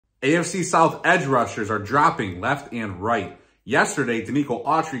AFC South edge rushers are dropping left and right. Yesterday, Danico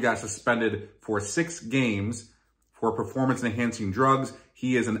Autry got suspended for 6 games for performance-enhancing drugs.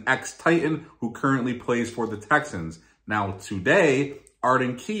 He is an ex-Titan who currently plays for the Texans. Now, today,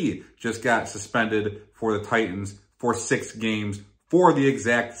 Arden Key just got suspended for the Titans for 6 games for the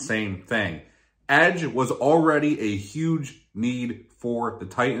exact same thing. Edge was already a huge need for the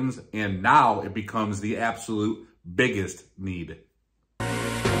Titans, and now it becomes the absolute biggest need.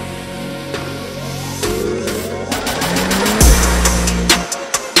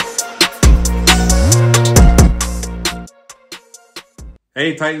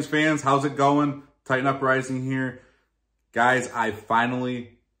 Hey Titans fans, how's it going? Titan Uprising here. Guys, I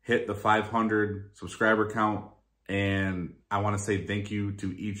finally hit the 500 subscriber count, and I want to say thank you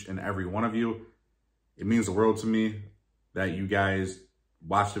to each and every one of you. It means the world to me that you guys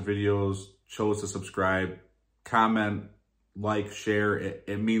watch the videos, chose to subscribe, comment, like, share.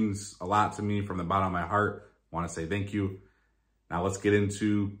 It means a lot to me from the bottom of my heart. I want to say thank you. Now let's get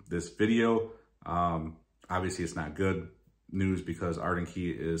into this video. Obviously, it's not good news because Arden Key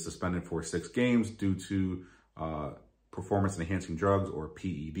is suspended for 6 games due to performance-enhancing drugs, or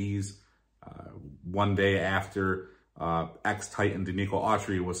PEDs, one day after ex-Titan Danico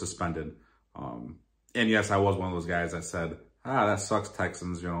Autry was suspended. And yes, I was one of those guys that said, that sucks,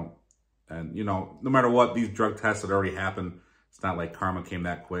 Texans, and, no matter what, these drug tests had already happened. It's not like karma came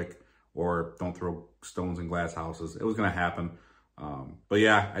that quick, or don't throw stones in glass houses. It was going to happen. But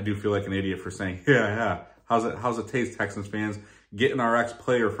yeah, I do feel like an idiot for saying, yeah. How's it taste, Texans fans? Getting our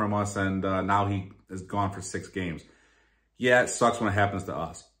ex-player from us, and now he is gone for 6 games. Yeah, it sucks when it happens to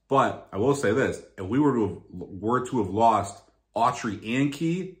us. But I will say this: if we were to have lost Autry and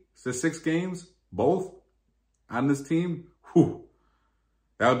Key to 6 games, both on this team,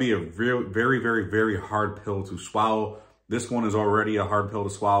 that would be a very hard pill to swallow. This one is already a hard pill to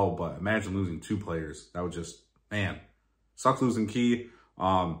swallow, but imagine losing 2 players. That would just, man, sucks losing Key.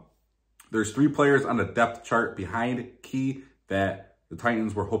 There's 3 players on the depth chart behind Key that the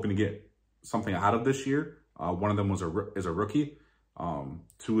Titans were hoping to get something out of this year. One of them is a rookie.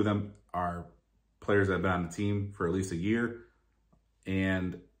 2 of them are players that have been on the team for at least a year.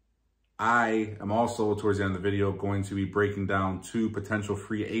 And I am also, towards the end of the video, going to be breaking down 2 potential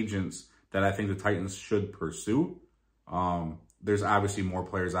free agents that I think the Titans should pursue. There's obviously more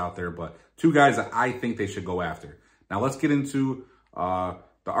players out there, but 2 guys that I think they should go after. Now let's get into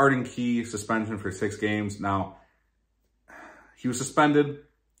the Arden Key suspension for 6 games. Now, he was suspended.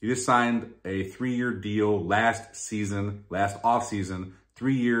 He just signed a 3-year deal last offseason,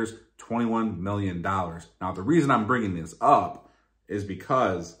 3 years, $21 million. Now, the reason I'm bringing this up is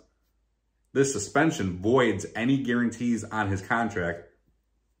because this suspension voids any guarantees on his contract,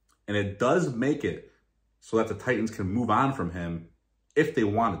 and it does make it so that the Titans can move on from him if they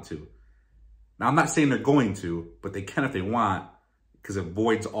wanted to. Now, I'm not saying they're going to, but they can if they want, because it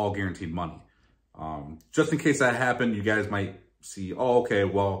voids all guaranteed money. Just in case that happened, you guys might see, oh, okay,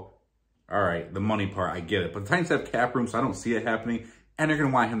 well, all right, the money part, I get it. But the Titans have cap room, so I don't see it happening. And they're going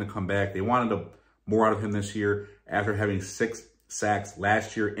to want him to come back. They wanted more out of him this year after having 6 sacks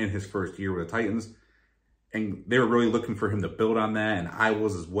last year in his first year with the Titans. And they were really looking for him to build on that, and I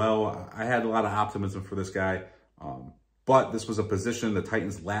was as well. I had a lot of optimism for this guy. But this was a position the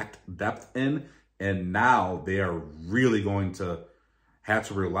Titans lacked depth in, and now they are really going to have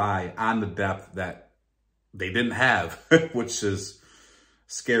to rely on the depth that they didn't have, which is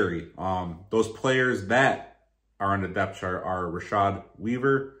scary. Those players that are on the depth chart are Rashad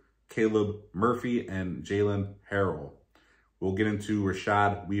Weaver, Caleb Murphy, and Jalen Harrell. We'll get into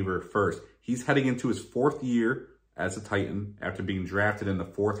Rashad Weaver first. He's heading into his 4th year as a Titan after being drafted in the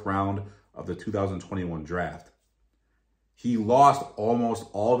 4th round of the 2021 draft. He lost almost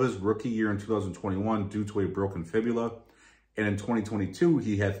all of his rookie year in 2021 due to a broken fibula. And in 2022,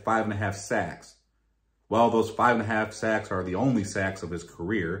 he had 5.5 sacks. Well, those 5.5 sacks are the only sacks of his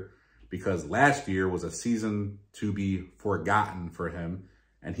career, because last year was a season to be forgotten for him,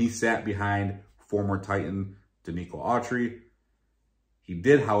 and he sat behind former Titan Danico Autry. He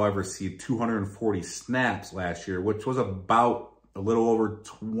did, however, see 240 snaps last year, which was about a little over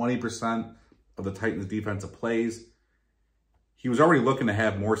 20% of the Titans' defensive plays. He was already looking to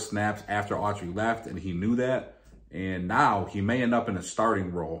have more snaps after Autry left, and he knew that. And now he may end up in a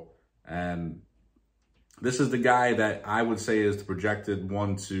starting role. And this is the guy that I would say is the projected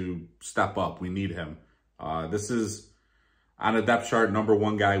one to step up. We need him. This is, on the depth chart,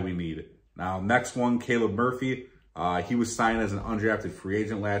 #1 guy we need. Now, next one, Caleb Murphy. He was signed as an undrafted free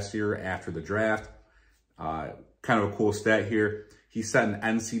agent last year after the draft. Kind of a cool stat here. He set an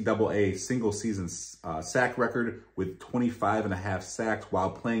NCAA single-season sack record with 25.5 sacks while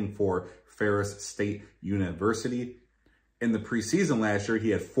playing for Ferris State University. In the preseason last year,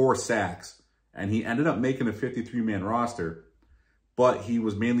 he had 4 sacks, and he ended up making a 53-man roster, but he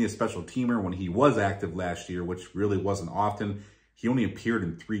was mainly a special teamer when he was active last year, which really wasn't often. He only appeared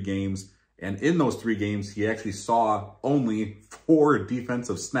in 3 games, and in those 3 games, he actually saw only 4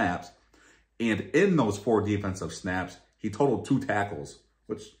 defensive snaps, and in those 4 defensive snaps, he totaled 2 tackles,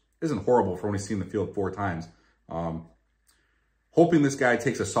 which isn't horrible for only seeing the field 4 times. Hoping this guy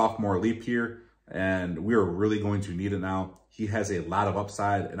takes a sophomore leap here, and we are really going to need it now. He has a lot of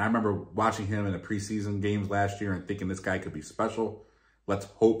upside, and I remember watching him in the preseason games last year and thinking this guy could be special. Let's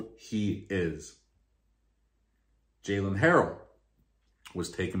hope he is. Jalen Harrell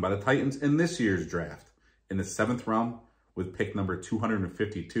was taken by the Titans in this year's draft in the 7th round with pick number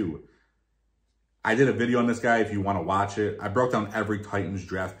 252. I did a video on this guy if you want to watch it. I broke down every Titans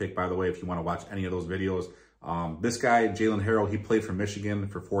draft pick, by the way, if you want to watch any of those videos. This guy, Jalen Harrell, he played for Michigan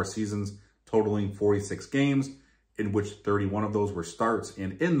for 4 seasons, totaling 46 games, in which 31 of those were starts.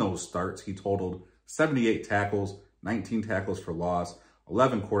 And in those starts, he totaled 78 tackles, 19 tackles for loss,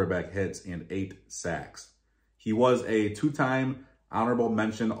 11 quarterback hits, and 8 sacks. He was a 2-time honorable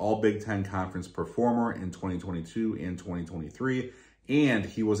mention All Big Ten Conference performer in 2022 and 2023. And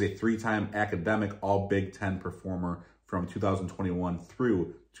he was a 3-time academic All Big Ten performer from 2021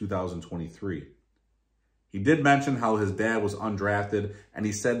 through 2023. He did mention how his dad was undrafted, and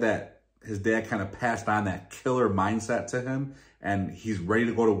he said that his dad kind of passed on that killer mindset to him, and he's ready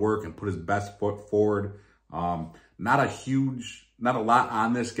to go to work and put his best foot forward. Not a lot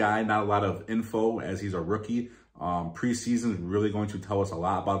on this guy, not a lot of info as he's a rookie. Preseason is really going to tell us a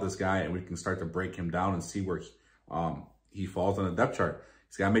lot about this guy, and we can start to break him down and see where he falls on the depth chart.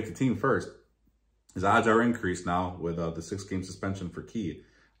 He's got to make the team first. His odds are increased now with the 6-game suspension for Key.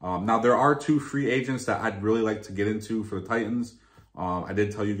 Now, there are 2 free agents that I'd really like to get into for the Titans. I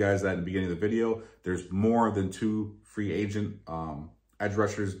did tell you guys that in the beginning of the video. There's more than 2 free agent edge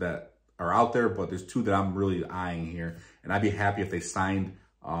rushers that are out there, but there's 2 that I'm really eyeing here. And I'd be happy if they signed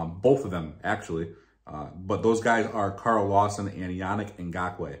both of them, actually. But those guys are Carl Lawson and Yannick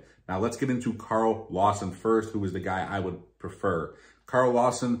Ngakoue. Now, let's get into Carl Lawson first, who is the guy I would prefer. Carl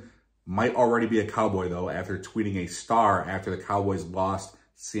Lawson might already be a Cowboy, though, after tweeting a star after the Cowboys lost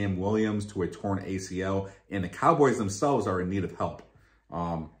Sam Williams to a torn ACL, and the Cowboys themselves are in need of help.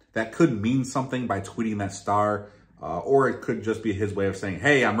 That could mean something by tweeting that star, or it could just be his way of saying,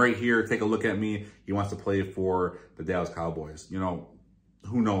 hey, I'm right here, take a look at me. He wants to play for the Dallas Cowboys. You know,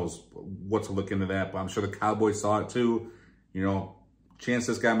 who knows what to look into that, but I'm sure the Cowboys saw it too. You know, chance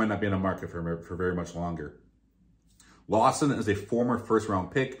this guy might not be in the market for very much longer. Lawson is a former 1st-round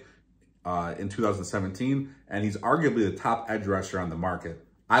pick in 2017, and he's arguably the top edge rusher on the market.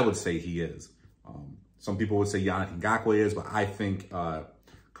 I would say he is. Some people would say Yannick Ngakoue is, but I think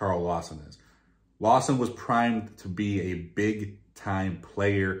Carl Lawson is. Lawson was primed to be a big-time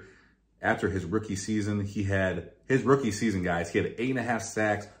player after his rookie season. He had his rookie season, guys. He had 8.5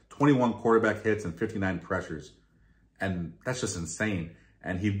 sacks, 21 quarterback hits, and 59 pressures. And that's just insane.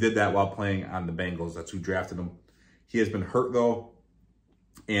 And he did that while playing on the Bengals. That's who drafted him. He has been hurt, though.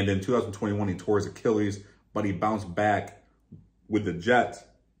 And in 2021, he tore his Achilles, but he bounced back with the Jets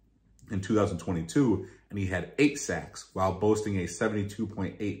in 2022, and he had 8 sacks while boasting a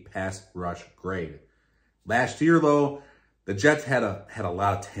 72.8 pass rush grade. Last year, though, the Jets had a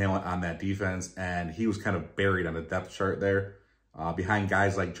lot of talent on that defense, and he was kind of buried on the depth chart there behind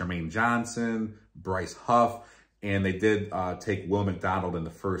guys like Jermaine Johnson, Bryce Huff, and they did take Will McDonald in the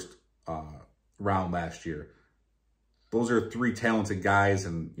 1st round last year. Those are 3 talented guys,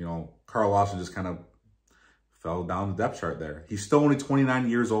 and, you know, Carl Lawson just kind of fell down the depth chart there. He's still only 29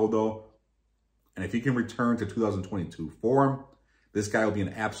 years old, though, and if he can return to 2022 form, this guy will be an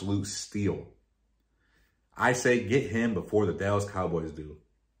absolute steal. I say get him before the Dallas Cowboys do.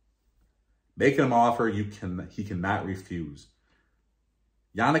 Make him an offer he cannot refuse.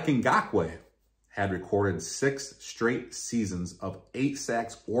 Yannick Ngakoue had recorded 6 straight seasons of 8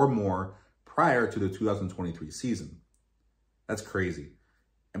 sacks or more prior to the 2023 season. That's crazy.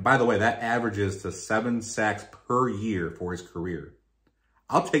 And by the way, that averages to 7 sacks per year for his career.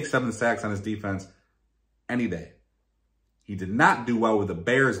 I'll take 7 sacks on his defense any day. He did not do well with the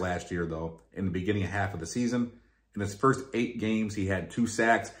Bears last year, though, in the beginning half of the season. In his first 8 games, he had 2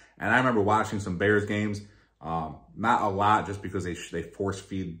 sacks. And I remember watching some Bears games. Not a lot, just because they force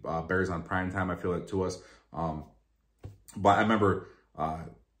feed Bears on primetime, I feel like, to us. But I remember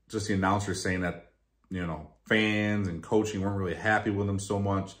just the announcers saying that, you know, fans and coaching weren't really happy with him so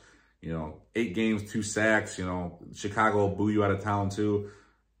much. You know, 8 games, 2 sacks. You know, Chicago will boo you out of town too.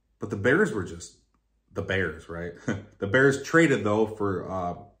 But the Bears were just the Bears, right? The Bears traded, though,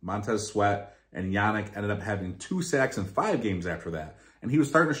 for Montez Sweat, and Yannick ended up having 2 sacks in 5 games after that. And he was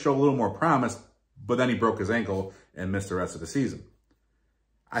starting to show a little more promise, but then he broke his ankle and missed the rest of the season.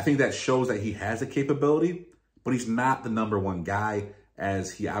 I think that shows that he has a capability, but he's not the #1 guy,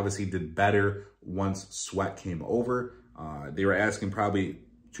 as he obviously did better once Sweat came over. They were asking probably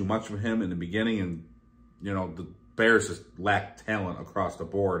too much from him in the beginning, and, you know, the Bears just lacked talent across the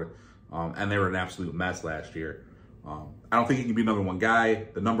board, and they were an absolute mess last year. I don't think he can be #1 guy,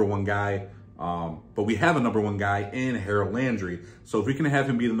 the #1 guy, but we have a #1 guy in Harold Landry. So if we can have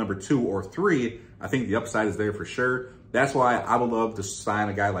him be the #2 or 3, I think the upside is there for sure. That's why I would love to sign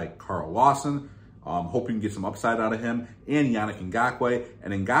a guy like Carl Lawson. Hope we can get some upside out of him, and Yannick Ngakoue.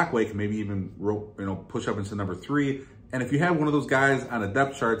 And Ngakoue can maybe even, you know, push up into #3. And if you have one of those guys on a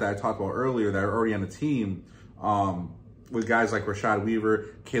depth chart that I talked about earlier that are already on the team, with guys like Rashad Weaver,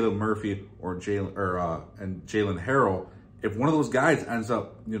 Caleb Murphy, or Jalen Harrell, if one of those guys ends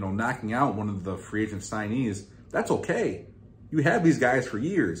up, you know, knocking out one of the free agent signees, that's okay. You have these guys for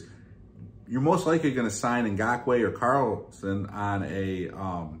years. You're most likely going to sign Ngakoue or Carlson on a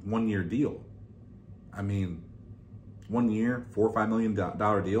 1-year deal. I mean, 1 year, $4 or $5 million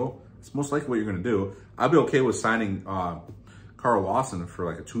deal. It's most likely what you're going to do. I'd be okay with signing Carl Lawson for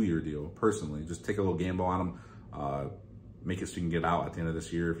like a 2-year deal, personally. Just take a little gamble on him. Make it so you can get out at the end of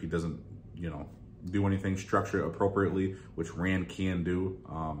this year if he doesn't, you know, do anything, structure it appropriately, which Rand can do.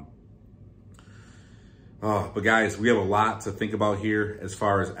 But guys, we have a lot to think about here as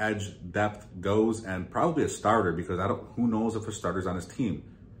far as edge depth goes, and probably a starter, because who knows if a starter's on his team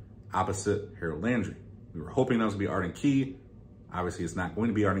opposite Harold Landry. We were hoping that was going to be Arden Key. Obviously, it's not going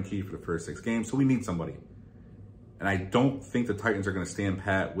to be Arden Key for the first 6 games, so we need somebody. And I don't think the Titans are going to stand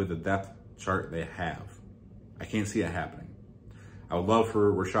pat with the depth chart they have. I can't see it happening. I would love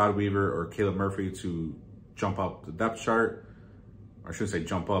for Rashad Weaver or Caleb Murphy to jump up the depth chart. I shouldn't say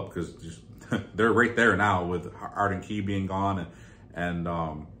jump up, because they're right there now with Arden Key being gone, and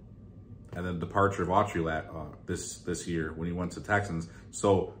the departure of Autry this year when he went to Texans.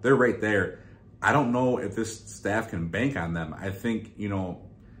 So they're right there. I don't know if this staff can bank on them. I think, you know,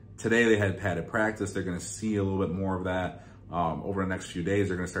 today they had padded practice. They're going to see a little bit more of that over the next few days.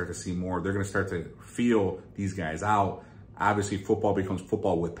 They're going to start to see more. They're going to start to feel these guys out. Obviously, football becomes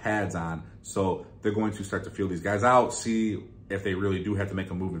football with pads on. So they're going to start to feel these guys out, see if they really do have to make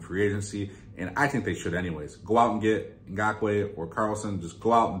a move in free agency. And I think they should anyways. Go out and get Ngakoue or Carlson. Just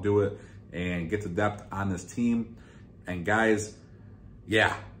go out and do it and get the depth on this team. And guys,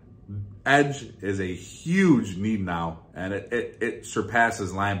 yeah, edge is a huge need now. And it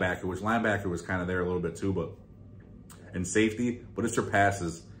surpasses linebacker, which linebacker was kind of there a little bit too, and safety, but it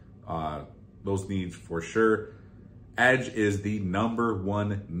surpasses those needs for sure. Edge is the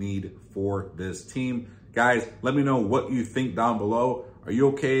 #1 need for this team. Guys, let me know what you think down below. Are you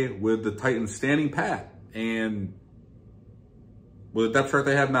okay with the Titans standing pat? And with the depth chart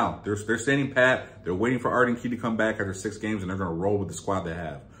they have now, they're standing pat. They're waiting for Arden Key to come back after 6 games, and they're going to roll with the squad they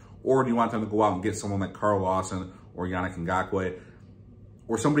have. Or do you want them to go out and get someone like Carl Lawson or Yannick Ngakoue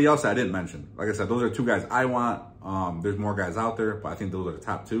or somebody else that I didn't mention? Like I said, those are 2 guys I want. There's more guys out there, but I think those are the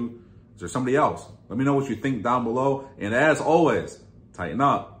top 2. Is there somebody else? Let me know what you think down below. And as always, tighten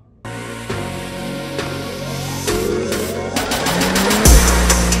up.